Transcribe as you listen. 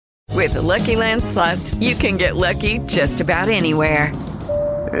With the Lucky Land Slots, you can get lucky just about anywhere.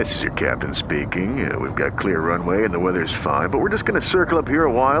 This is your captain speaking. We've got clear runway and the weather's fine, but we're just going to circle up here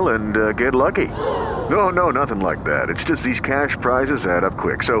a while and get lucky. No, nothing like that. It's just these cash prizes add up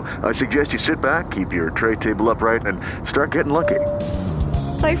quick. So I suggest you sit back, keep your tray table upright, and start getting lucky.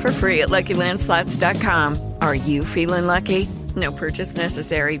 Play for free at LuckyLandSlots.com. Are you feeling lucky? No purchase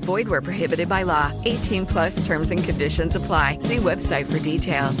necessary. Void where prohibited by law. 18 plus terms and conditions apply. See website for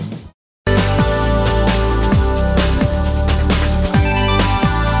details.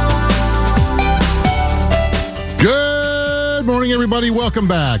 Good morning, everybody. Welcome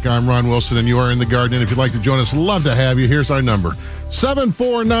back. I'm Ron Wilson, and you are in the garden. And if you'd like to join us, love to have you. Here's our number,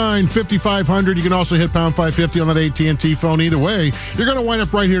 749-5500. You can also hit pound 550 on that AT&T phone. Either way, you're going to wind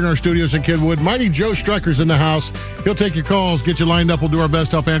up right here in our studios in Kidwood. Mighty Joe Strecker's in the house. He'll take your calls, get you lined up. We'll do our best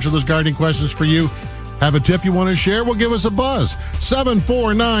to help answer those gardening questions for you. Have a tip you want to share? Well, give us a buzz.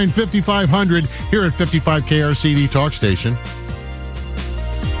 749-5500 here at 55 KRCD Talk Station.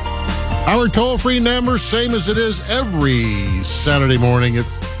 Our toll-free number, same as it is every Saturday morning.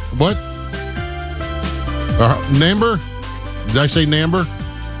 What? Number? Did I say number?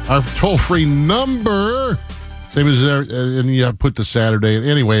 Our toll-free number, same as there, and you put the Saturday.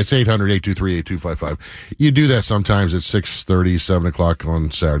 Anyway, it's 800-823-8255. You do that sometimes at 6:30, 7 o'clock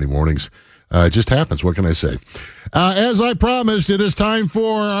on Saturday mornings. It just happens. What can I say? As I promised, it is time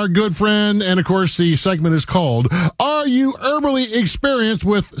for our good friend, and of course the segment is called, Are You Herbally Experienced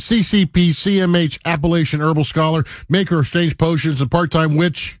with CCP, CMH, Appalachian Herbal Scholar, maker of strange potions, and part-time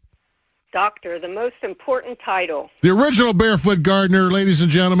witch? Doctor, the most important title. The original Barefoot Gardener, ladies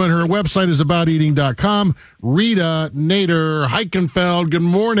and gentlemen. Her website is abouteating.com. Rita Nader Heikenfeld, good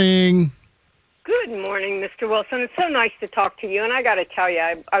morning. Good morning, Mr. Wilson. It's so nice to talk to you. And I got to tell you,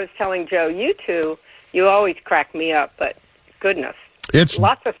 I was telling Joe, you two, you always crack me up, but goodness. It's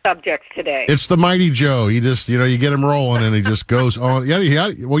lots of subjects today. It's the Mighty Joe. He just, you get him rolling and he just goes on.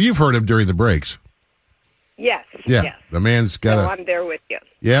 Yeah, well, you've heard him during the breaks. Yes. Yeah. Yes. The man's got I'm there with you.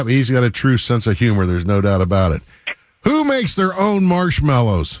 Yeah, he's got a true sense of humor. There's no doubt about it. Who makes their own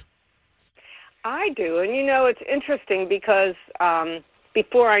marshmallows? I do. And, it's interesting because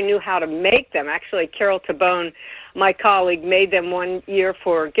before I knew how to make them, actually, Carol Tabone, my colleague, made them one year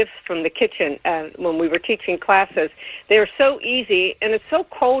for gifts from the kitchen when we were teaching classes. They're so easy, and it's so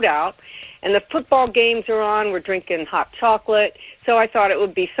cold out, and the football games are on. We're drinking hot chocolate, so I thought it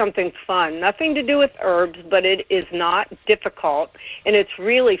would be something fun. Nothing to do with herbs, but it is not difficult, and it's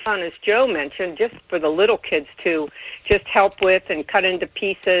really fun, as Joe mentioned, just for the little kids to just help with and cut into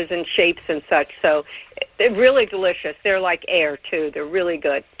pieces and shapes and such. So they're really delicious. They're like air, too. They're really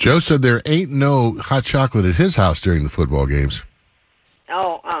good. Joe said there ain't no hot chocolate at his house during the football games.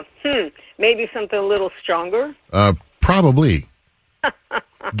 Oh, maybe something a little stronger? Probably.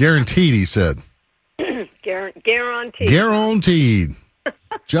 Guaranteed, he said. Guaranteed. Guaranteed.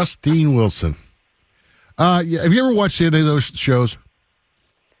 Justine Wilson. Have you ever watched any of those shows?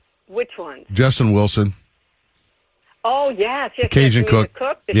 Which ones? Justin Wilson. Oh, yes. Cajun cook. The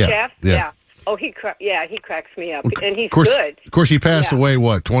cook, the chef. Yeah. Oh, he cracks me up, and he's good. Of course, he passed away,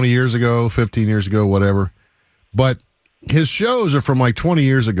 20 years ago, 15 years ago, whatever. But his shows are from like 20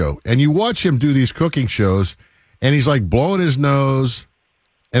 years ago. And you watch him do these cooking shows, and he's like blowing his nose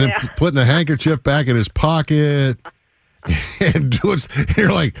and then putting the handkerchief back in his pocket. And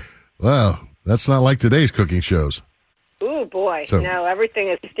you're like, wow, that's not like today's cooking shows. Ooh, boy. So, no, everything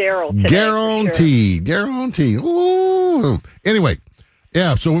is sterile today. Guaranteed. Sure. Guaranteed. Ooh. Anyway.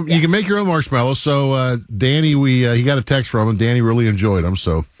 Yeah, so you can make your own marshmallows. So Danny, he got a text from him. Danny really enjoyed them.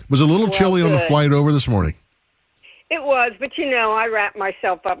 So it was a little chilly on the flight over this morning. It was, but I wrapped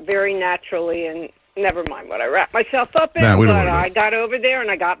myself up very naturally, and never mind what I wrapped myself up in, but I got over there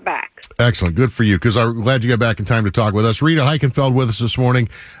and I got back. Excellent. Good for you, because I'm glad you got back in time to talk with us. Rita Heikenfeld with us this morning,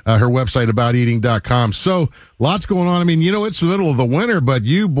 her website, abouteating.com. So lots going on. I mean, it's the middle of the winter, but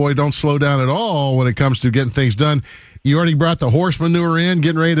you, boy, don't slow down at all when it comes to getting things done. You already brought the horse manure in,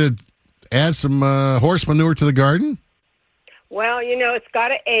 getting ready to add some horse manure to the garden? Well, it's got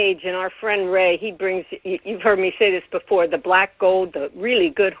to age, and our friend Ray, he brings, you've heard me say this before, the black gold, the really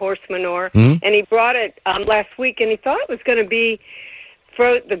good horse manure, and he brought it last week, and he thought it was going to be,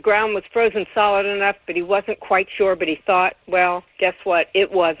 the ground was frozen solid enough, but he wasn't quite sure, but he thought, well, guess what,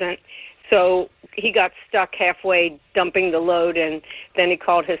 it wasn't. So he got stuck halfway dumping the load, and then he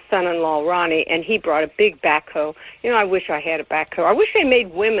called his son-in-law, Ronnie, and he brought a big backhoe. I wish I had a backhoe. I wish they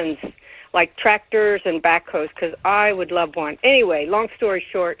made women's, like tractors and backhoes, because I would love one. Anyway, long story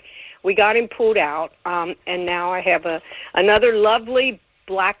short, we got him pulled out, and now I have another lovely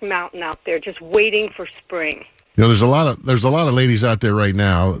black mountain out there just waiting for spring. You know, there's a lot of ladies out there right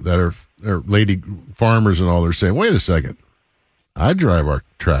now that are lady farmers and all. They're saying, wait a second, I drive our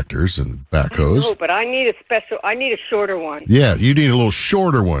tractors and backhoes. Oh, but I need a shorter one. Yeah, you need a little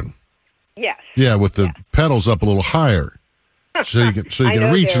shorter one. Yes. Yeah, with the pedals up a little higher, so you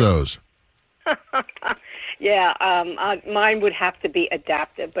can reach those. Yeah, mine would have to be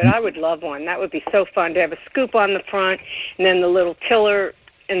adaptive, but I would love one. That would be so fun to have a scoop on the front and then the little tiller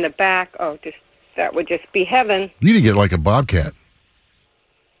in the back. Oh, that would just be heaven. You need to get like a Bobcat.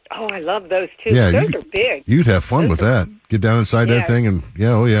 Oh, I love those too. Yeah, those are big. You'd have fun with that. Get down inside that thing and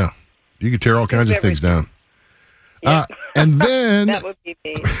you could tear all kinds of things down. Yeah. And then that would be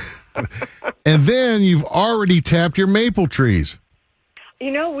me. And then you've already tapped your maple trees.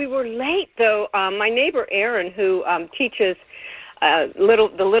 You know, we were late though. My neighbor Erin, who teaches the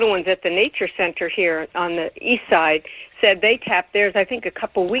little ones at the nature center here on the east side, said they tapped theirs I think a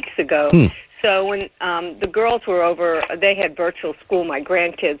couple weeks ago. So when the girls were over, they had virtual school, my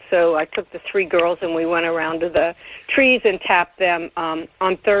grandkids. So I took the 3 girls and we went around to the trees and tapped them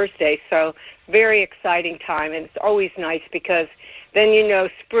on Thursday. So very exciting time. And it's always nice because then, you know,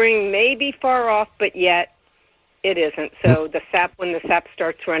 spring may be far off, but yet it isn't. So when the sap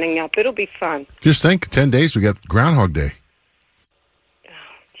starts running up, it'll be fun. Just think, 10 days, we got Groundhog Day.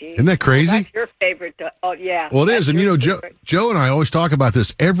 Isn't that crazy? That's your favorite. Oh, yeah. Well, it is. And, you know, Joe and I always talk about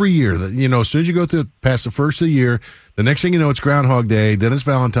this every year. That, you know, as soon as you go past the first of the year, the next thing you know, it's Groundhog Day, then it's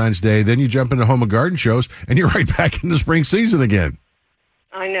Valentine's Day, then you jump into Home and Garden shows, and you're right back into spring season again.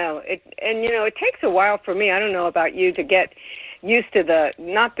 I know. And, you know, it takes a while for me, I don't know about you, to get used to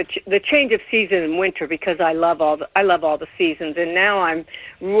the change of season in winter because I love all the seasons. And now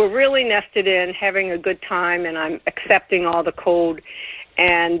we're really nested in, having a good time, and I'm accepting all the cold.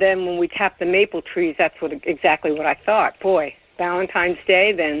 And then when we tap the maple trees, that's exactly what I thought. Boy, Valentine's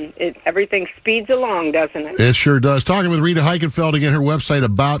Day, then everything speeds along, doesn't it? It sure does. Talking with Rita Heichenfeld, again, her website,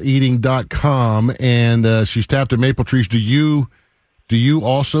 abouteating.com, and she's tapped the maple trees. Do you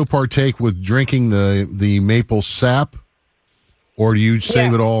also partake with drinking the maple sap, or do you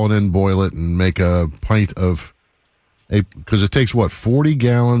save it all and then boil it and make a pint of because it takes, 40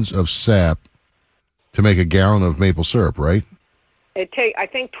 gallons of sap to make a gallon of maple syrup, right? It I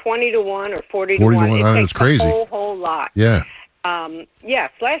think 20 to 1 or 40 to 1. It takes crazy. A whole lot. Yeah.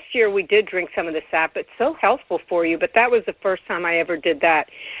 Yes, last year we did drink some of the sap. It's so healthful for you, but that was the first time I ever did that.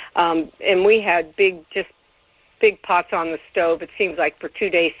 And we had big pots on the stove, it seems like, for 2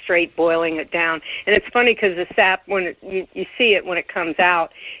 days straight, boiling it down. And it's funny because the sap, when you see it when it comes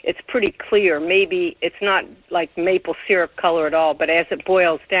out, it's pretty clear. Maybe it's not like maple syrup color at all, but as it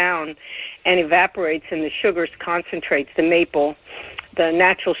boils down and evaporates and the sugars concentrates, the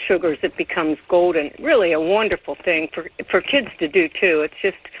natural sugars, it becomes golden. Really a wonderful thing for kids to do, too. It's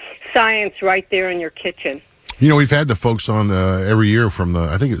just science right there in your kitchen. You know, we've had the folks on every year from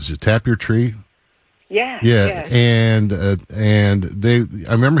I think it was Tap Your Tree. Yeah. And I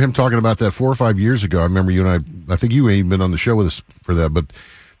remember him talking about that 4 or 5 years ago. I remember you and I think you ain't been on the show with us for that, but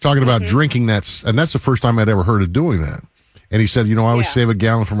talking about drinking that, and that's the first time I'd ever heard of doing that. And he said, you know, I always save a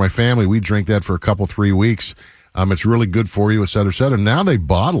gallon for my family. We drink that for a couple, 3 weeks. It's really good for you, et cetera, et cetera. Now they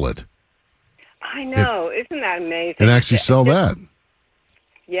bottle it. I know. Isn't that amazing? And actually sell that.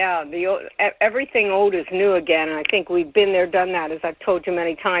 Yeah, everything old is new again, and I think we've been there, done that, as I've told you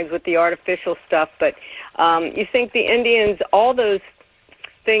many times, with the artificial stuff. But you think the Indians, all those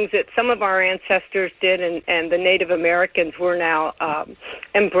things that some of our ancestors did and the Native Americans were now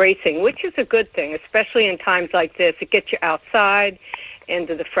embracing, which is a good thing, especially in times like this. It gets you outside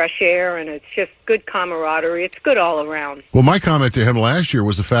into the fresh air, and it's just good camaraderie. It's good all around. Well, my comment to him last year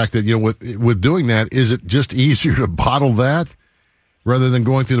was the fact that, you know, with doing that, is it just easier to bottle that rather than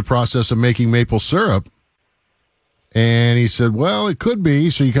going through the process of making maple syrup? And he said, well, it could be,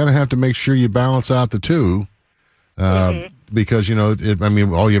 so you kind of have to make sure you balance out the two. Because, you know,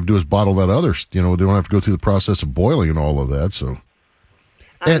 all you have to do is bottle that other, you know, they don't have to go through the process of boiling and all of that, so.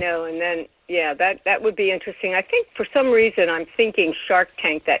 I know, and then, yeah, that would be interesting. I think for some reason I'm thinking Shark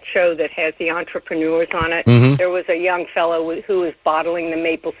Tank, that show that has the entrepreneurs on it. There was a young fellow who was bottling the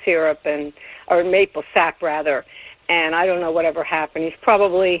maple syrup or maple sap, rather, and I don't know whatever happened. He's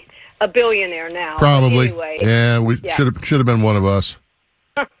probably a billionaire now. Probably. Anyway, should have been one of us.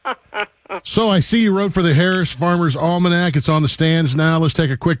 So I see you wrote for the Harris Farmer's Almanac. It's on the stands now. Let's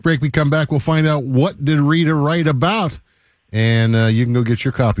take a quick break. We come back, we'll find out what did Rita write about. And you can go get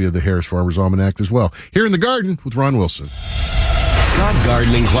your copy of the Harris Farmer's Almanac as well. Here in the Garden with Ron Wilson. Got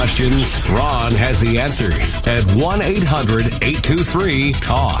gardening questions? Ron has the answers at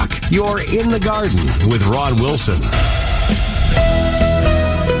 1-800-823-TALK. You're in the Garden with Ron Wilson.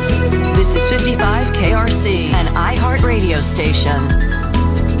 This This is 55 KRC, an iHeart radio station.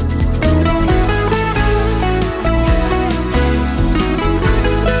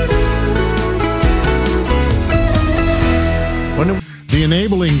 The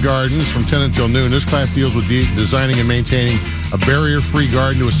Enabling Gardens from 10 until noon. This class deals with designing and maintaining a barrier-free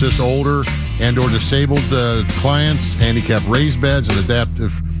garden to assist older and or disabled clients. Handicap raised beds and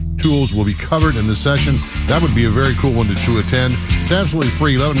adaptive tools will be covered in this session. That would be a very cool one to attend. It's absolutely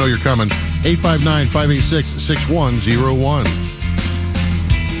free. Let them know you're coming.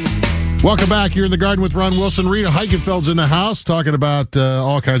 859-586-6101. Welcome back. You're in the Garden with Ron Wilson. Rita Heichenfeld's in the house talking about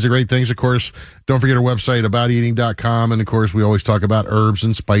all kinds of great things. Of course, don't forget our website, abouteating.com. And, of course, we always talk about herbs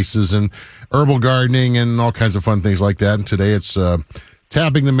and spices and herbal gardening and all kinds of fun things like that. And today it's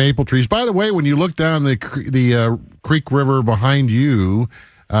tapping the maple trees. By the way, when you look down the creek river behind you,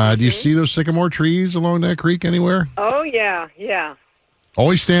 do you see those sycamore trees along that creek anywhere? Oh, yeah, yeah.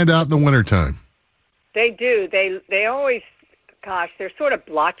 Always stand out in the wintertime. They do. They always, gosh, they're sort of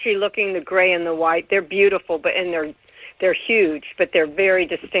blotchy looking, the gray and the white. They're beautiful, and they're huge, but they're very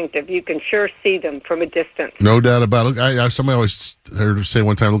distinctive. You can sure see them from a distance. No doubt about it. Somebody always heard say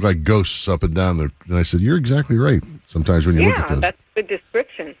one time, look like ghosts up and down there. And I said, you're exactly right sometimes when you look at those. Yeah, that's a good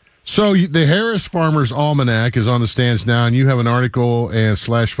description. So the Harris Farmer's Almanac is on the stands now, and you have an article and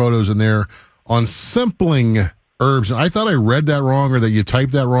 / photos in there on simpling herbs. I thought I read that wrong or that you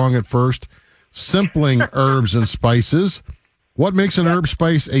typed that wrong at first. Simpling herbs and spices. What makes an herb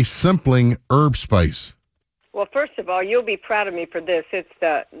spice a simpling herb spice? Well, first of all, you'll be proud of me for this. It's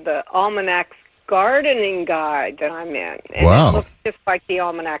the Almanac's gardening guide that I'm in. And wow. It looks just like the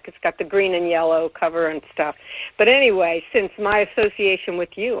Almanac. It's got the green and yellow cover and stuff. But anyway, since my association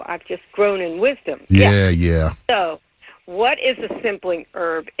with you, I've just grown in wisdom. Yeah. So what is a simpling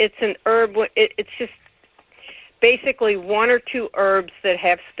herb? It's an herb. It's just basically one or two herbs that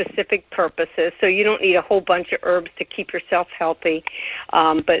have specific purposes. So you don't need a whole bunch of herbs to keep yourself healthy.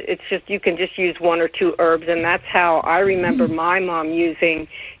 But it's just, you can just use one or two herbs. And that's how I remember my mom using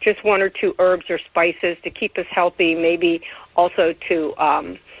just one or two herbs or spices to keep us healthy, maybe also to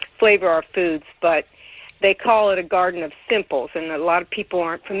flavor our foods. But they call it a garden of simples, and a lot of people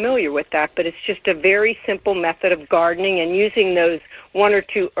aren't familiar with that. But it's just a very simple method of gardening and using those one or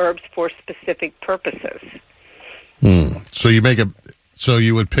two herbs for specific purposes. So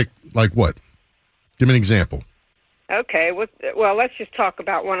you would pick like what? Give me an example. Okay. Well, let's just talk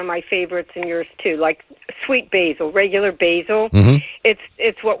about one of my favorites and yours too, like sweet basil, regular basil. Mm-hmm.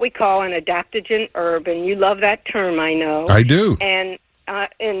 It's what we call an adaptogen herb, and you love that term, I know. I do. And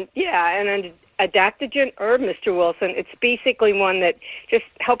an adaptogen herb, Mr. Wilson, it's basically one that just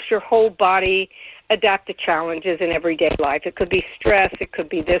helps your whole body adapt to challenges in everyday life. It could be stress, it could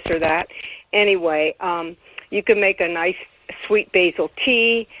be this or that. Anyway, you can make a nice sweet basil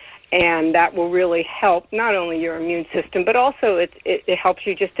tea, and that will really help not only your immune system, but also it helps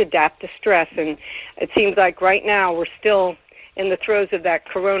you just adapt to stress. And it seems like right now we're still in the throes of that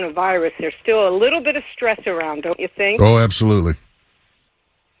coronavirus. There's still a little bit of stress around, don't you think? Oh, absolutely.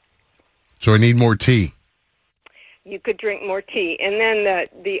 So I need more tea. You could drink more tea. And then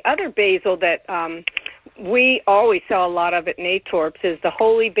the other basil that we always sell a lot of at Natorps is the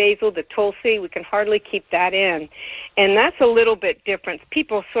holy basil, the Tulsi. We can hardly keep that in. And that's a little bit different.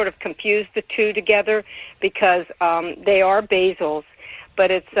 People sort of confuse the two together because they are basils,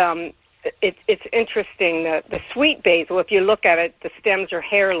 but it's interesting. The sweet basil, if you look at it, the stems are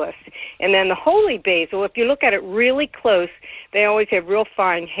hairless. And then the holy basil, if you look at it really close, they always have real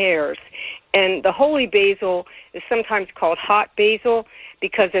fine hairs. And the holy basil is sometimes called hot basil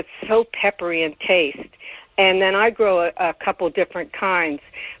because it's so peppery in taste. And then I grow a couple different kinds.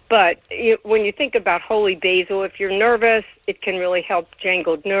 But when you think about holy basil, if you're nervous, it can really help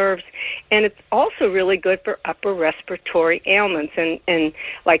jangled nerves. And it's also really good for upper respiratory ailments and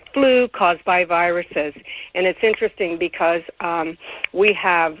like flu caused by viruses. And it's interesting because we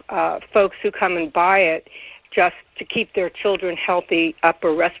have folks who come and buy it just to keep their children healthy upper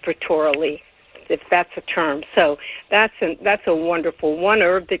respiratorily, if that's a term. So that's a wonderful one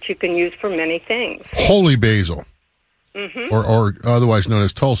herb that you can use for many things. Holy basil, mm-hmm. or otherwise known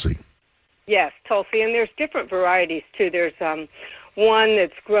as Tulsi. Yes, Tulsi, and there's different varieties too. There's one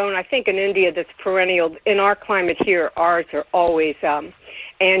that's grown, I think, in India that's perennial. In our climate here, ours are always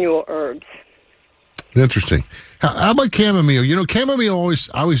annual herbs. Interesting. How about chamomile? You know, chamomile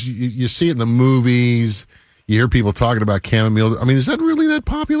always you see it in the movies. You hear people talking about chamomile. I mean, is that really that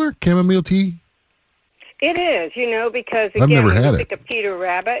popular, chamomile tea? It is, because, again, I've never had think of Peter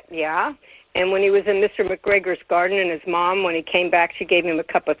Rabbit, yeah. And when he was in Mr. McGregor's garden, and his mom, when he came back, she gave him a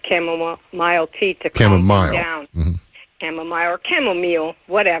cup of chamomile tea to calm him down. Mm-hmm. chamomile or chamomile,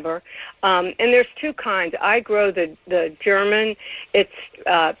 whatever. And there's two kinds. I grow the German. It's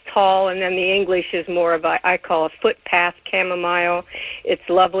tall, and then the English is more of I call a footpath chamomile. It's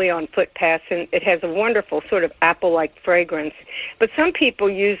lovely on footpaths, and it has a wonderful sort of apple-like fragrance. But some people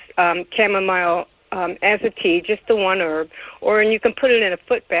use chamomile as a tea, just the one herb, and you can put it in a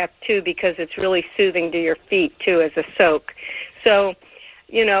foot bath too because it's really soothing to your feet too as a soak. So,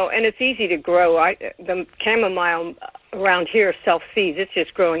 and it's easy to grow. The chamomile around here self-seeds. It's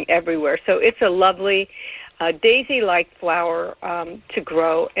just growing everywhere. So it's a lovely daisy-like flower to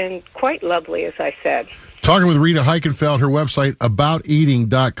grow and quite lovely, as I said. Talking with Rita Heichenfeld, her website,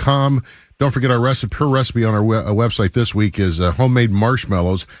 abouteating.com. Don't forget her recipe on our website this week is homemade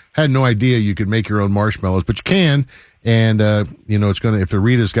marshmallows. Had no idea you could make your own marshmallows, but you can. And, it's going to, if the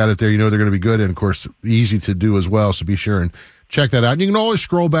Rita's got it there, they're going to be good. And, of course, easy to do as well. So be sure and check that out. And you can always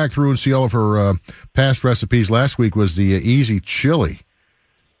scroll back through and see all of her past recipes. Last week was the easy chili,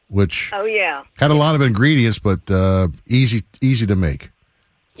 which had a lot of ingredients, but easy to make.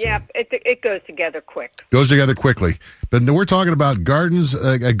 Yeah, it goes together quick. Goes together quickly. But we're talking about gardens,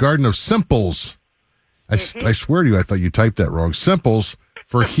 a garden of simples. I swear to you, I thought you typed that wrong. Simples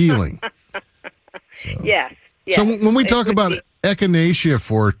for healing. So. Yes. So when we talk about echinacea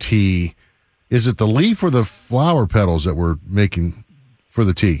for tea, is it the leaf or the flower petals that we're making for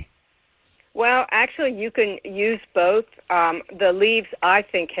the tea? Well, actually, you can use both. The leaves, I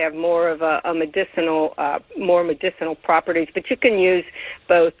think, have more of a more medicinal properties, but you can use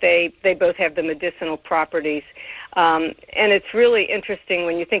both. They both have the medicinal properties. And it's really interesting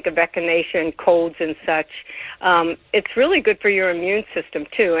when you think of echinacea and colds and such. It's really good for your immune system,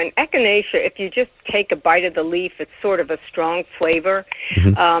 too. And echinacea, if you just take a bite of the leaf, it's sort of a strong flavor.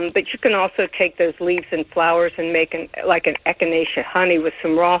 Mm-hmm. But you can also take those leaves and flowers and make an echinacea honey with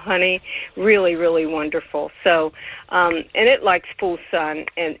some raw honey. Really, really wonderful. So, and it likes full sun,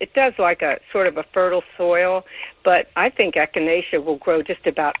 and it does like a sort of a fertile soil. But I think echinacea will grow just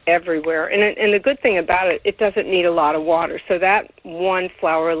about everywhere. And the good thing about it, it doesn't need a lot of water. So that one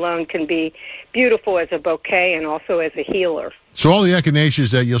flower alone can be beautiful as a bouquet and also as a healer. So all the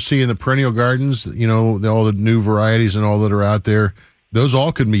echinaceas that you'll see in the perennial gardens, all the new varieties and all that are out there, those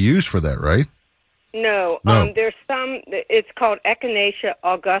all could be used for that, right? No. There's some. It's called Echinacea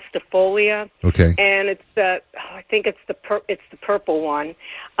augustifolia. Okay. And it's I think it's the purple one.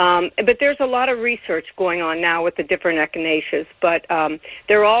 But there's a lot of research going on now with the different echinaceas. But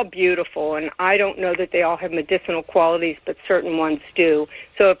they're all beautiful, and I don't know that they all have medicinal qualities, but certain ones do.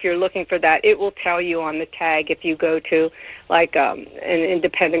 So if you're looking for that, it will tell you on the tag if you go to like an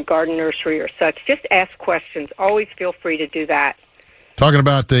independent garden nursery or such. Just ask questions. Always feel free to do that. Talking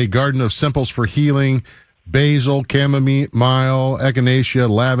about the garden of simples for healing, basil, chamomile, echinacea,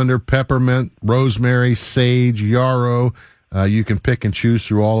 lavender, peppermint, rosemary, sage, yarrow. You can pick and choose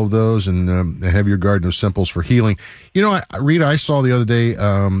through all of those and have your garden of simples for healing. Rita, I saw the other day,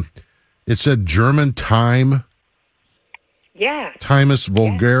 it said German thyme. Yeah. Thymus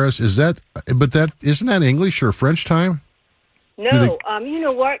vulgaris. Isn't that English or French thyme? No. You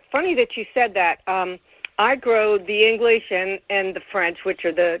know what? Funny that you said that. I grow the English and the French, which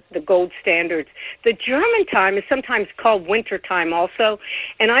are the gold standards. The German thyme is sometimes called winter thyme also,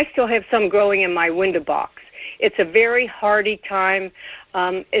 and I still have some growing in my window box. It's a very hardy thyme.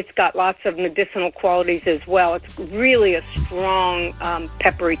 It's got lots of medicinal qualities as well. It's really a strong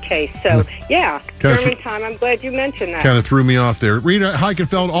peppery taste. So, yeah, German thyme, I'm glad you mentioned that. Kind of threw me off there. Rita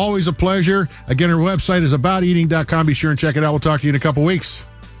Heichenfeld, always a pleasure. Again, her website is abouteating.com. Be sure and check it out. We'll talk to you in a couple weeks.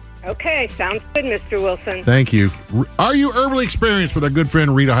 Okay, sounds good, Mr. Wilson. Thank you. Are you herbally experienced with our good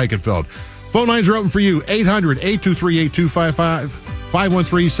friend Rita Heichenfeld? Phone lines are open for you, 800-823-8255,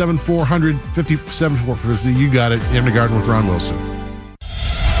 513-7400-5750. You got it. In the Garden with Ron Wilson.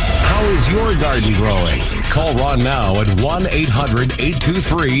 How is your garden growing? Call Ron now at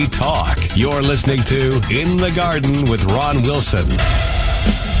 1-800-823-TALK. You're listening to In the Garden with Ron Wilson.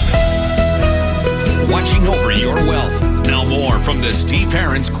 Watching over your wealth. Now more from the Steve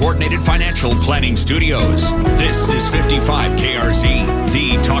Parents Coordinated Financial Planning Studios. This is 55 KRC,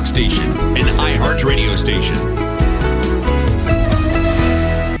 the talk station, an iHeart radio station.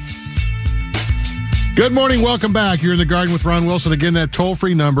 Good morning. Welcome back. You're in the Garden with Ron Wilson. Again, that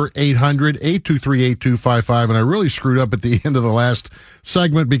toll-free number, 800-823-8255. And I really screwed up at the end of the last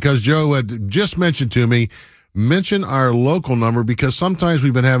segment because Joe had just mentioned to me, mention our local number because sometimes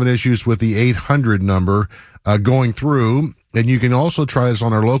we've been having issues with the 800 number going through. And you can also try us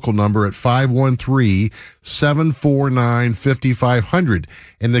on our local number at 513-749-5500.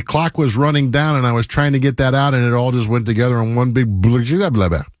 And the clock was running down and I was trying to get that out and it all just went together on one big blah, blah, blah,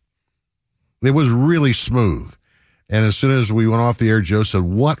 blah. It was really smooth. And as soon as we went off the air, Joe said,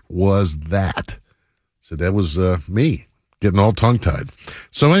 "What was that?" I said, "That was me getting all tongue-tied."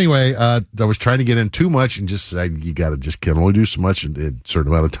 So anyway, I was trying to get in too much and just said, you got to just can only do so much in a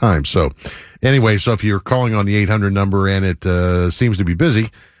certain amount of time. So anyway, so if you're calling on the 800 number and it seems to be busy,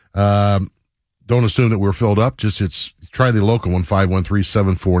 don't assume that we're filled up. Just try the local one,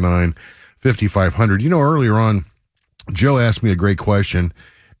 513-749-5500. You know, earlier on, Joe asked me a great question,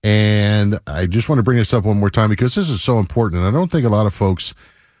 and I just want to bring this up one more time because this is so important. And I don't think a lot of folks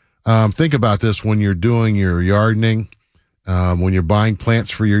think about this when you're doing your gardening, when you're buying plants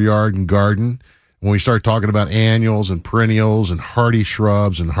for your yard and garden. When we start talking about annuals and perennials and hardy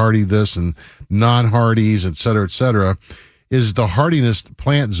shrubs and hardy this and non-hardies, et cetera, is the hardiness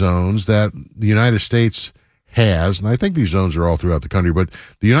plant zones that the United States has, and I think these zones are all throughout the country, but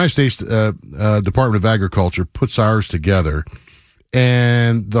the United States Department of Agriculture puts ours together.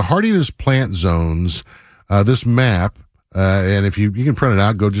 And the hardiness plant zones, this map, and if you can print it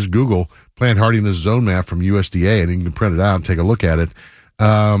out, just Google plant hardiness zone map from USDA, and you can print it out and take a look at it.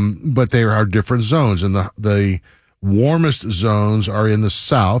 But there are different zones, and the warmest zones are in the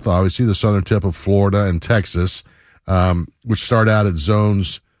south, obviously the southern tip of Florida and Texas, which start out at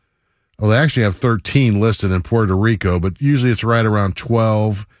zones. Well, they actually have 13 listed in Puerto Rico, but usually it's right around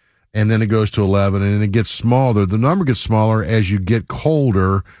 12, and then it goes to 11, and then it gets smaller. The number gets smaller as you get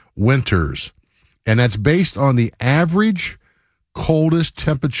colder winters, and that's based on the average coldest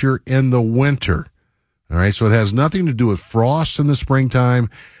temperature in the winter. All right, so it has nothing to do with frosts in the springtime,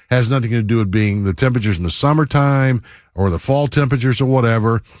 has nothing to do with being the temperatures in the summertime or the fall temperatures or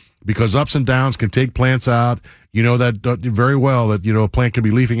whatever, because ups and downs can take plants out. You know that very well, that, you know, a plant can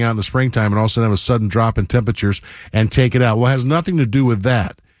be leafing out in the springtime and all of a sudden have a sudden drop in temperatures and take it out. Well, it has nothing to do with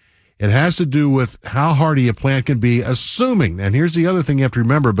that. It has to do with how hardy a plant can be, assuming, and here's the other thing you have to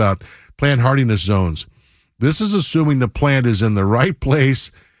remember about plant hardiness zones. This is assuming the plant is in the right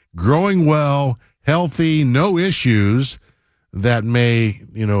place, growing well, healthy, no issues that may,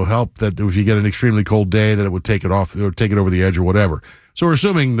 you know, help that if you get an extremely cold day that it would take it off or take it over the edge or whatever. So we're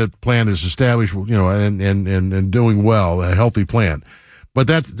assuming that plant is established, you know, and doing well, a healthy plant. But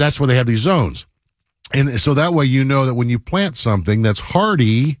that's why they have these zones. And so that way you know that when you plant something that's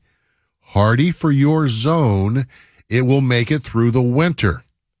hardy for your zone, it will make it through the winter.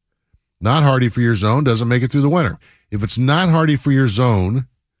 Not hardy for your zone doesn't make it through the winter. If it's not hardy for your zone,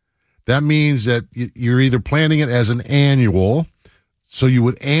 that means that you're either planting it as an annual, so you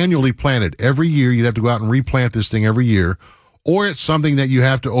would annually plant it every year. You'd have to go out and replant this thing every year, or it's something that you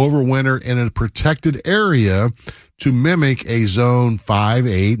have to overwinter in a protected area to mimic a zone 5,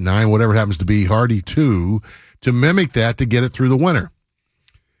 8, 9, whatever it happens to be, hardy 2, to mimic that to get it through the winter.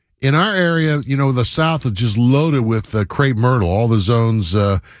 In our area, you know, the South is just loaded with crepe myrtle. All the zones,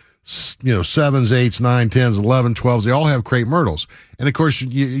 7s, 8s, 9, 10s, 11, 12s, they all have crepe myrtles. And of course,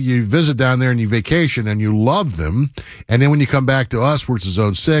 you visit down there and you vacation and you love them. And then when you come back to us, where it's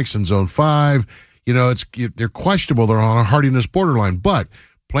zone 6 and zone 5, you know, they're questionable. They're on a hardiness borderline. But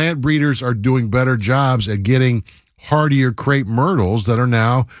plant breeders are doing better jobs at getting hardier crepe myrtles that are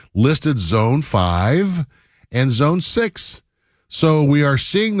now listed zone 5 and zone 6. So we are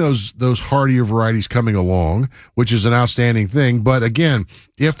seeing those hardier varieties coming along, which is an outstanding thing. But again,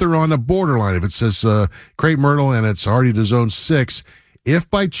 if they're on the borderline, if it says crepe myrtle and it's hardy to zone 6, if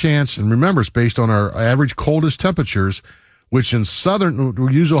by chance, and remember, it's based on our average coldest temperatures, which in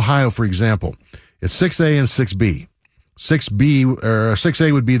we'll use Ohio, for example, it's 6A and 6B.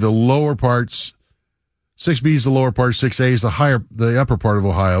 6A would be the lower parts. 6B is the lower part. 6A is the upper part of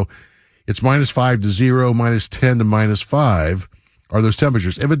Ohio. It's -5 to 0, -10 to -5 are those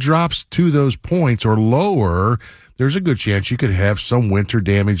temperatures. If it drops to those points or lower, there's a good chance you could have some winter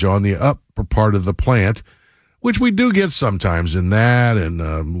damage on the upper part of the plant, which we do get sometimes in that, and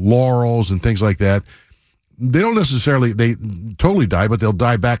laurels and things like that. They don't necessarily, they totally die, but they'll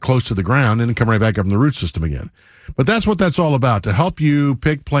die back close to the ground and then come right back up in the root system again. But that's what that's all about, to help you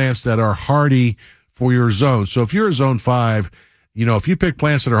pick plants that are hardy for your zone. So if you're a zone 5, you know, if you pick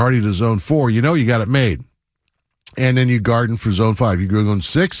plants that are hardy to zone 4, you know you got it made. And then you garden for zone 5. You go on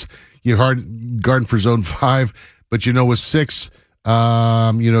 6, you garden for zone 5, but you know with 6,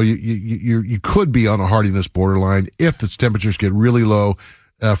 you know, you could be on a hardiness borderline if the temperatures get really low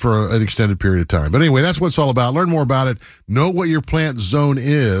for an extended period of time. But anyway, that's what it's all about. Learn more about it. Know what your plant zone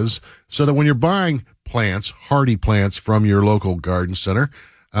is, so that when you're buying plants, hardy plants from your local garden center,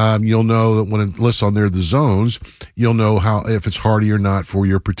 you'll know that when it lists on there the zones, you'll know if it's hardy or not for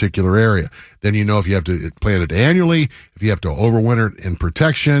your particular area. Then you know if you have to plant it annually, if you have to overwinter it in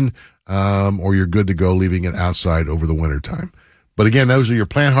protection, or you're good to go leaving it outside over the winter time. But again, those are your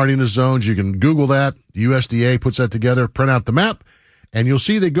plant hardiness zones. You can Google that. The USDA puts that together, print out the map, and you'll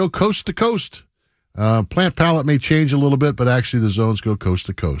see they go coast to coast. Plant palette may change a little bit, but actually the zones go coast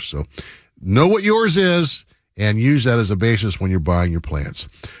to coast. So know what yours is and use that as a basis when you're buying your plants.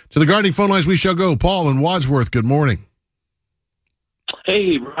 To the gardening phone lines we shall go. Paul in Wadsworth, good morning.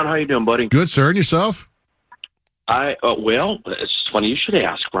 Hey, Ron, how you doing, buddy? Good, sir. And yourself? Well, it's funny you should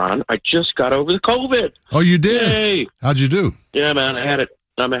ask, Ron. I just got over the COVID. Oh, you did? Yay. How'd you do? Yeah, man, I had it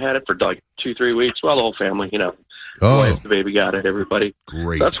for like 2-3 weeks. Well, the whole family, Oh, wife, the baby got it, everybody.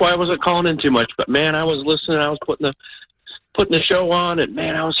 great. That's why I wasn't calling in too much. But, man, I was listening. I was putting the show on, and,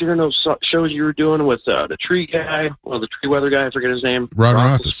 man, I was hearing those shows you were doing with the tree guy, the tree weather guy, I forget his name. Ron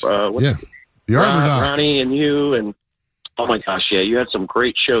Rothfuss. Yeah. The Arbor Doc. Ronnie and you, and, oh, my gosh, yeah, you had some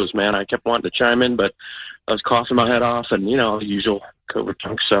great shows, man. I kept wanting to chime in, but I was coughing my head off and, the usual COVID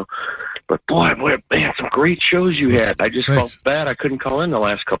junk. So, but boy, man, some great shows you had. I just Thanks. felt bad I couldn't call in the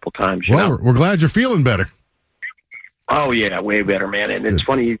last couple times. Well, we're glad you're feeling better. Oh, yeah, way better, man. And it's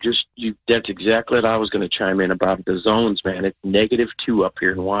funny, that's exactly what I was going to chime in about the zones, man. It's -2 up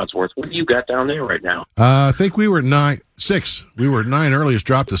here in Wadsworth. What do you got down there right now? I think we were at 6. We were at 9 earlier. It's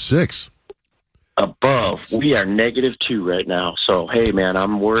dropped to 6. Above. We are -2 right now. So, hey, man,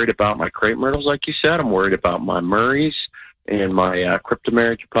 I'm worried about my crepe myrtles, like you said. I'm worried about my Murrays and my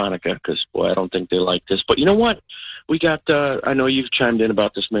Cryptomeria japonica because, boy, I don't think they like this. But you know what? We got, I know you've chimed in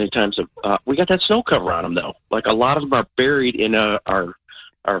about this many times. We got that snow cover on them, though. Like a lot of them are buried in our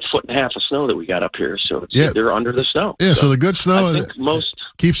 1.5 of snow that we got up here. So they're under the snow. Yeah, so the good snow I think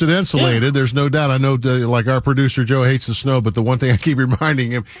keeps it insulated. Yeah. There's no doubt. I know, like our producer Joe hates the snow, but the one thing I keep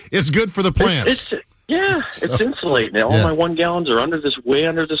reminding him, it's good for the plants. It's insulating. All my 1 gallons are way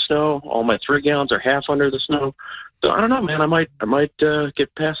under the snow. All my 3 gallons are half under the snow. So I don't know, man. I might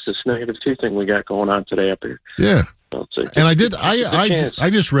get past this -2 thing we got going on today up here. Yeah. So and I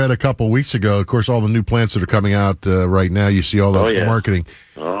just read a couple weeks ago, of course, all the new plants that are coming out right now. You see all the marketing.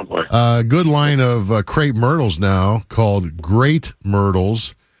 Oh, boy. Good line of crepe myrtles now called Great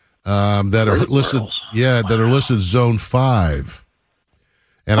Myrtles that are listed. Myrtles. Yeah, that are listed Zone 5.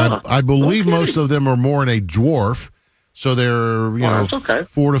 And I believe most of them are more in a dwarf, so they're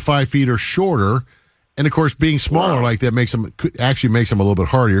 4 to 5 feet or shorter. And of course, being smaller like that makes them a little bit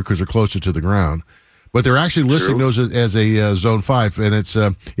hardier because they're closer to the ground. But they're actually listing those as a Zone 5, and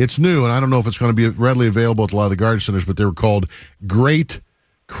it's new, and I don't know if it's going to be readily available at a lot of the garden centers, but they're called Great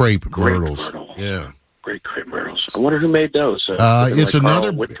Crepe Myrtles. Yeah. Great crepe myrtles. I wonder who made those. It's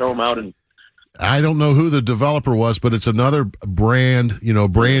another Whitcomb out in. I don't know who the developer was, but it's another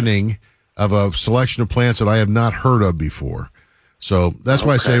branding of a selection of plants that I have not heard of before. So that's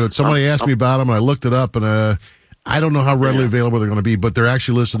why I say when somebody asked me about them, and I looked it up, and I don't know how readily available they're going to be, but they're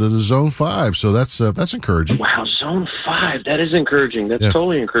actually listed as a Zone 5, so that's encouraging. Wow, Zone 5, that is encouraging. That's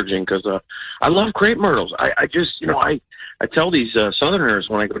totally encouraging because I love crepe myrtles. I just, I tell these Southerners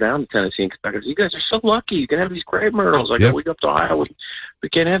when I go down to Tennessee and Kentucky, you guys are so lucky. You can have these crepe myrtles. We go up to Iowa. We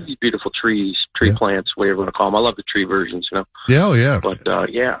can't have these beautiful tree plants, whatever you want to call them. I love the tree versions, Yeah, oh, yeah. But,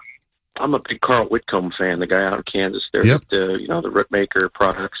 I'm a big Carl Whitcomb fan, the guy out of Kansas there. Yep. The root maker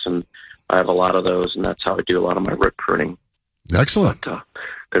products, and I have a lot of those, and that's how I do a lot of my root pruning. Excellent.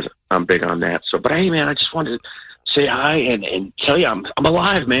 Because I'm big on that. So, but hey, man, I just wanted to say hi and tell you I'm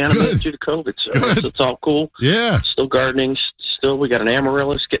alive, man. I'm getting through the COVID, so it's all cool. Yeah. Still gardening. Still, we got an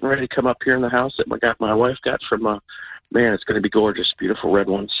amaryllis getting ready to come up here in the house that my wife got from. Man, it's going to be gorgeous, beautiful red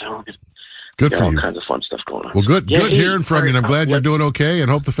one. So good for all you. Kinds of fun stuff going on. Well, good hearing from you, and I'm glad you're doing okay, and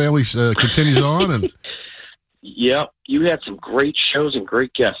hope the family continues on. And yeah, you had some great shows and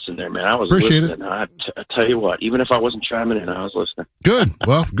great guests in there, man. I was Appreciate listening. I tell you what, even if I wasn't chiming in, I was listening. Good.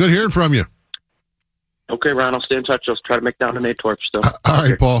 Well, good hearing from you. Okay, Ron, I'll stay in touch. I'll try to make down an A-Torp still. All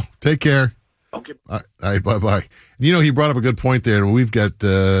right, Paul. Take care. Okay. All right, bye-bye. He brought up a good point there, and we've got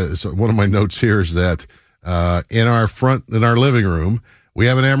so one of my notes here is that in our living room, we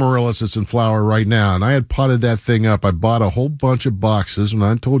have an amaryllis that's in flower right now, and I had potted that thing up. I bought a whole bunch of boxes, and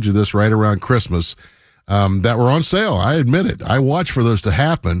I told you this right around Christmas, that were on sale. I admit it. I watch for those to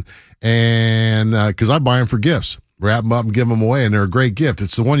happen, and because I buy them for gifts. Wrap them up and give them away, and they're a great gift.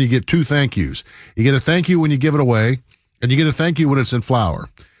 It's the one you get 2 thank yous. You get a thank you when you give it away, and you get a thank you when it's in flower.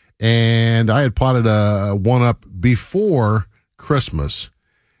 And I had potted one up before Christmas,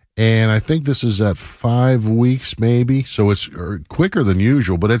 and I think this is at 5 weeks maybe, so it's quicker than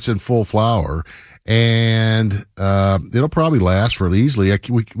usual, but it's in full flower, and it'll probably last for easily.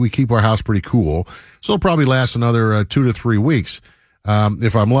 We keep our house pretty cool, so it'll probably last another 2 to 3 weeks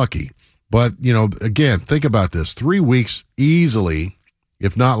if I'm lucky. But, again, think about this. 3 weeks easily,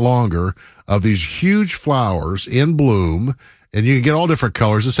 if not longer, of these huge flowers in bloom And you can get all different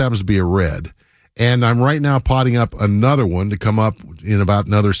colors. This happens to be a red. And I'm right now potting up another one to come up in about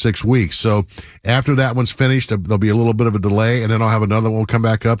another 6 weeks. So after that one's finished, there'll be a little bit of a delay, and then I'll have another one come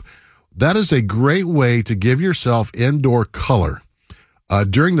back up. That is a great way to give yourself indoor color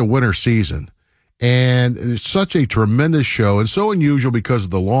during the winter season. And it's such a tremendous show and so unusual because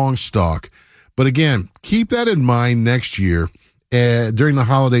of the long stalk. But again, keep that in mind next year during the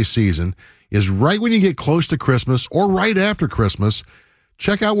holiday season is right when you get close to Christmas or right after Christmas.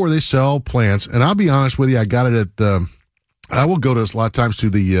 Check out where they sell plants. And I'll be honest with you, I got it at, I will go to a lot of times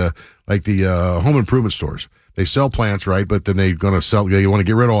to the home improvement stores. They sell plants, right? But then they're going to sell, you want to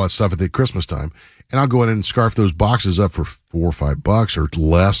get rid of all that stuff at the Christmas time. And I'll go in and scarf those boxes up for $4 or $5 or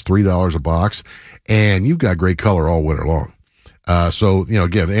less, $3 a box. And you've got great color all winter long. So,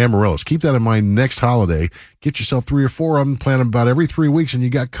 again, amaryllis, keep that in mind next holiday. Get yourself 3 or 4 of them, plant them about every 3 weeks, and you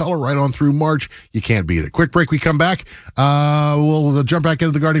got color right on through March. You can't beat it. Quick break. We come back. We'll jump back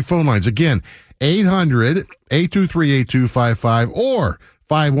into the gardening phone lines. Again, 800-823-8255 or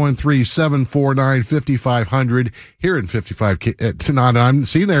 513-749-5500 here in 55.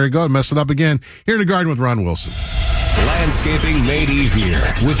 See, there you go. Messing up again. Here in the garden with Ron Wilson. Landscaping made easier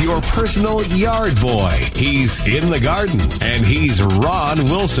with your personal yard boy. He's in the garden, and he's Ron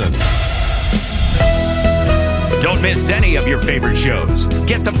Wilson. Don't miss any of your favorite shows.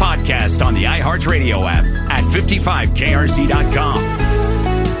 Get the podcast on the iHeartRadio app at 55krc.com.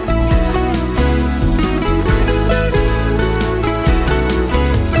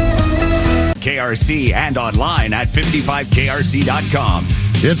 KRC and online at 55krc.com.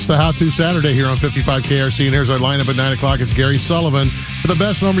 It's the How To Saturday here on 55 KRC, and here's our lineup at 9 o'clock. It's Gary Sullivan for the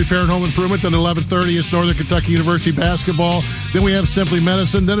best home repair and home improvement. Then at 11:30, it's Northern Kentucky University basketball. Then we have Simply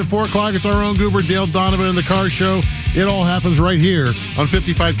Medicine. Then at 4 o'clock, it's our own goober, Dale Donovan, and the Car Show. It all happens right here on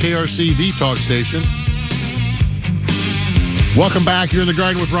 55 KRC, the talk station. Welcome back. You're in the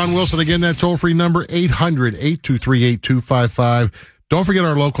garden with Ron Wilson. Again, that toll-free number, 800-823-8255. Don't forget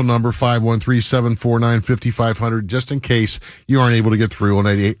our local number, 513-749-5500, just in case you aren't able to get through on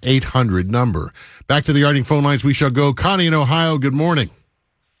that 800 number. Back to the gardening phone lines we shall go. Connie in Ohio, good morning.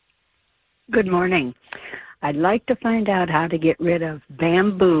 Good morning. I'd like to find out how to get rid of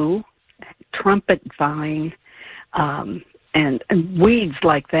bamboo, trumpet vine, and weeds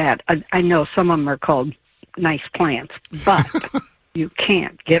like that. I know some of them are called nice plants, but you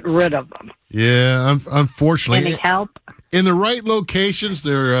can't get rid of them. Yeah, unfortunately. Any help? In the right locations,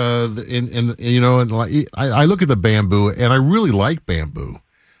 they're I look at the bamboo, and I really like bamboo.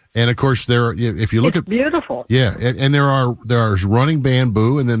 And of course, if you look it's beautiful. Yeah, and there are running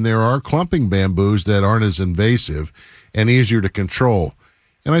bamboo, and then there are clumping bamboos that aren't as invasive and easier to control.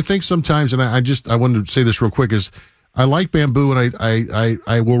 And I think sometimes, and I wanted to say this real quick, is I like bamboo, and I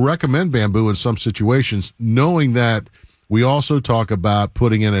will recommend bamboo in some situations, knowing that we also talk about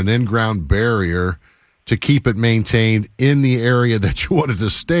putting in an in-ground barrier to keep it maintained in the area that you want it to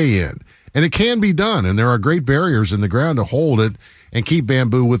stay in. And it can be done, and there are great barriers in the ground to hold it and keep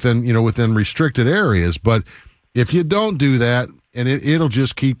bamboo within restricted areas. But if you don't do that, and it'll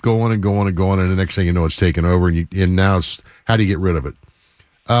just keep going and going and going, and the next thing you know, it's taken over, and now it's how do you get rid of it?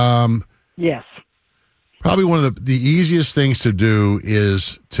 Yes. Probably one of the easiest things to do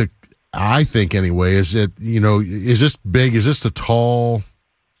is to, I think anyway, is that, is this big? Is this the tall,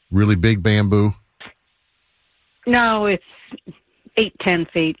 really big bamboo? No, it's 8-10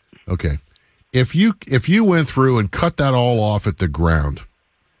 feet. Okay. If you went through and cut that all off at the ground,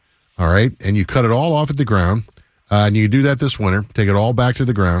 all right, and you cut it all off at the ground, and you do that this winter, take it all back to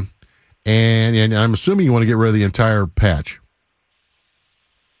the ground, and I'm assuming you want to get rid of the entire patch.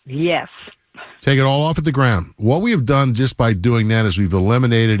 Yes. Take it all off at the ground. What we have done just by doing that is we've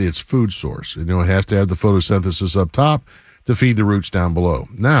eliminated its food source. It has to have the photosynthesis up top to feed the roots down below.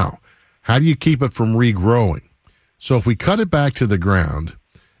 Now, how do you keep it from regrowing? So if we cut it back to the ground,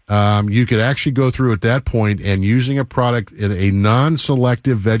 you could actually go through at that point and using a product, a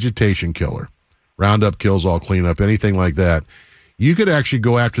non-selective vegetation killer, Roundup kills all, cleanup, anything like that. You could actually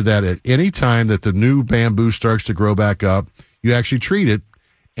go after that at any time that the new bamboo starts to grow back up. You actually treat it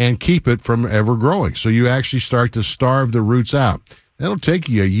and keep it from ever growing. So you actually start to starve the roots out. That'll take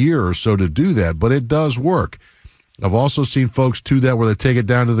you a year or so to do that, but it does work. I've also seen folks do that where they take it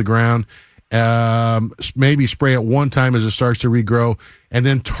down to the ground, maybe spray it one time as it starts to regrow, and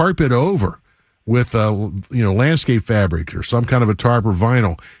then tarp it over with landscape fabric or some kind of a tarp or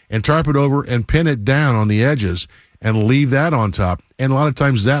vinyl, and tarp it over and pin it down on the edges and leave that on top. And a lot of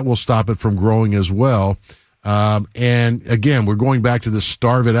times that will stop it from growing as well. And again, we're going back to the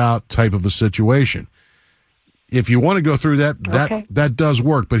starve it out type of a situation. If you want to go through that, okay, that does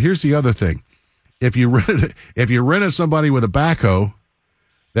work. But here's the other thing. if you rented somebody with a backhoe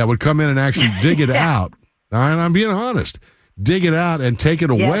that would come in and actually dig it out, and I'm being honest, dig it out and take it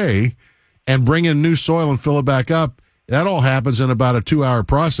away and bring in new soil and fill it back up, that all happens in about a 2-hour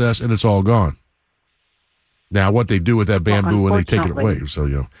process, and it's all gone. Now, what they do with that bamboo when they take it away. So,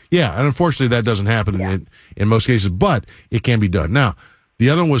 and unfortunately that doesn't happen in most cases, but it can be done. Now, the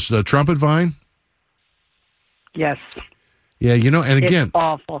other one was the trumpet vine. Yes. Yeah, and again. It's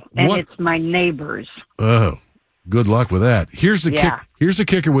awful. And it's my neighbor's. Oh, good luck with that. Here's the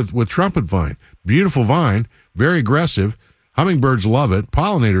kicker with trumpet vine. Beautiful vine, very aggressive. Hummingbirds love it.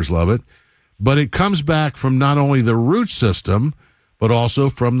 Pollinators love it. But it comes back from not only the root system, but also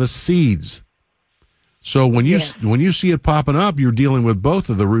from the seeds. So when you see it popping up, you're dealing with both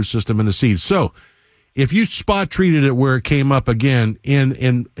of the root system and the seeds. So if you spot treated it where it came up again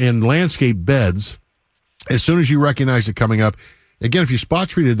in landscape beds, as soon as you recognize it coming up, again, if you spot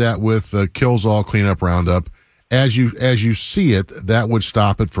treated that with Kills-All Cleanup Roundup, as you see it, that would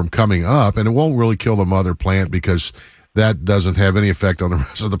stop it from coming up, and it won't really kill the mother plant because that doesn't have any effect on the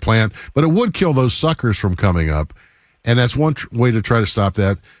rest of the plant, but it would kill those suckers from coming up, and that's one way to try to stop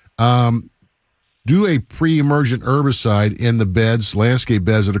that. Do a pre-emergent herbicide in the beds, landscape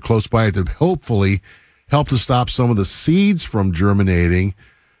beds that are close by it to hopefully help to stop some of the seeds from germinating,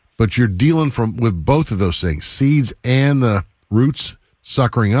 but you're dealing with both of those things, seeds and the roots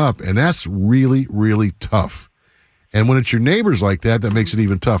suckering up, and that's really, really tough. And when it's your neighbors like that, that makes it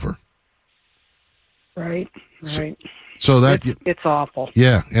even tougher. Right. So that it's awful.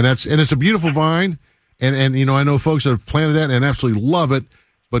 Yeah, and it's a beautiful vine, and I know folks that have planted that and absolutely love it.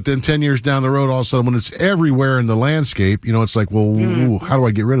 But then 10 years down the road, all of a sudden, when it's everywhere in the landscape, it's like, well, how do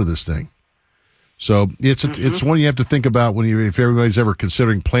I get rid of this thing? So it's one you have to think about if everybody's ever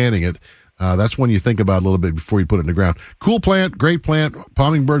considering planting it. That's one you think about a little bit before you put it in the ground. Cool plant, great plant.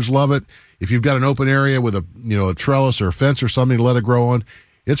 Hummingbirds love it. If you've got an open area with a trellis or a fence or something to let it grow on,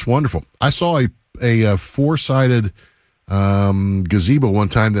 it's wonderful. I saw a four-sided gazebo one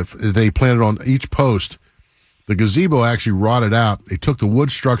time that they planted on each post. The gazebo actually rotted out. They took the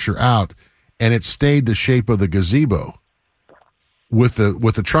wood structure out, and it stayed the shape of the gazebo with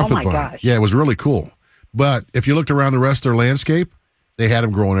the trumpet vine. Gosh. Yeah, it was really cool. But if you looked around the rest of their landscape, they had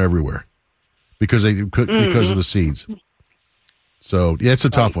them growing everywhere because of the seeds. So yeah, it's a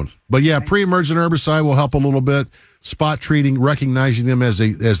tough one. But yeah, pre-emergent herbicide will help a little bit. Spot treating, recognizing them as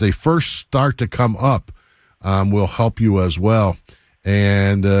they first start to come up, will help you as well.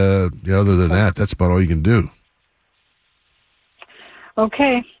 And other than that, that's about all you can do.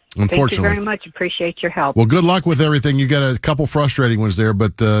 Okay. Unfortunately. Thank you very much. Appreciate your help. Well, good luck with everything. You got a couple frustrating ones there,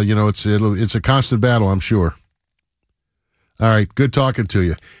 but it's a constant battle, I'm sure. All right, good talking to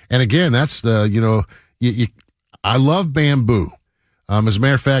you. And again, that's I love bamboo. As a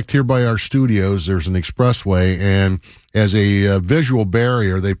matter of fact, here by our studios, there's an expressway, and as a visual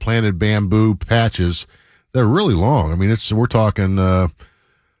barrier, they planted bamboo patches. They're really long. I mean, we're talking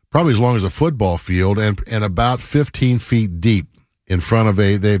probably as long as a football field and about 15 feet deep. In front of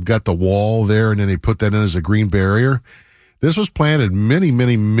they've got the wall there, and then they put that in as a green barrier. This was planted many,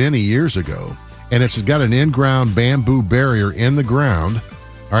 many, many years ago, and it's got an in-ground bamboo barrier in the ground,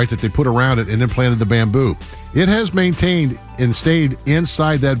 all right, that they put around it and then planted the bamboo. It has maintained and stayed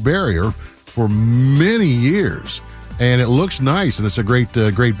inside that barrier for many years, and it looks nice, and it's a great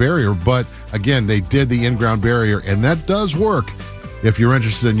barrier. But again, they did the in-ground barrier, and that does work if you're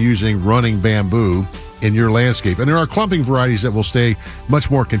interested in using running bamboo in your landscape. And there are clumping varieties that will stay much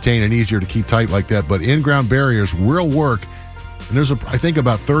more contained and easier to keep tight like that, but in-ground barriers will work. And there's I think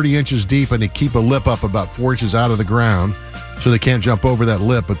about 30 inches deep, and they keep a lip up about 4 inches out of the ground so they can't jump over that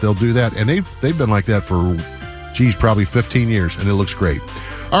lip, but they'll do that. And they've been like that for probably 15 years, and it looks great.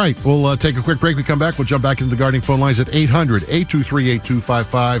 All right, we'll take a quick break. We come back, we'll jump back into the gardening phone lines at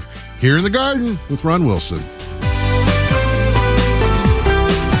 800-823-8255 here in the garden with Ron Wilson.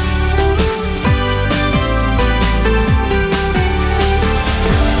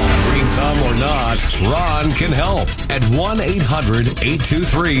 Ron can help at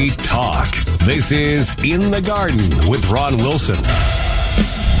 1-800-823-TALK. This is In the Garden with Ron Wilson.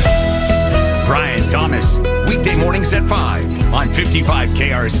 Brian Thomas, weekday mornings at 5 on 55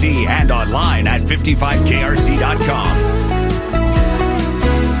 KRC and online at 55krc.com.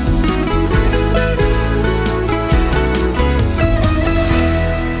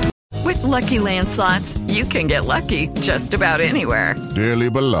 With Lucky Land Slots, you can get lucky just about anywhere. Dearly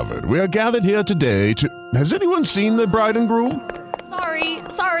beloved, we are gathered here today to... Has anyone seen the bride and groom?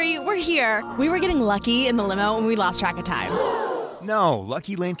 Sorry, we're here. We were getting lucky in the limo and we lost track of time. No,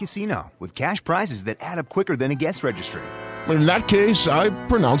 Lucky Land Casino, with cash prizes that add up quicker than a guest registry. In that case, I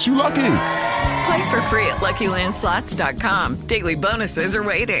pronounce you lucky. Play for free at LuckyLandSlots.com. Daily bonuses are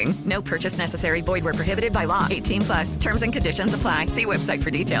waiting. No purchase necessary. Void where prohibited by law. 18 plus. Terms and conditions apply. See website for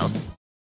details.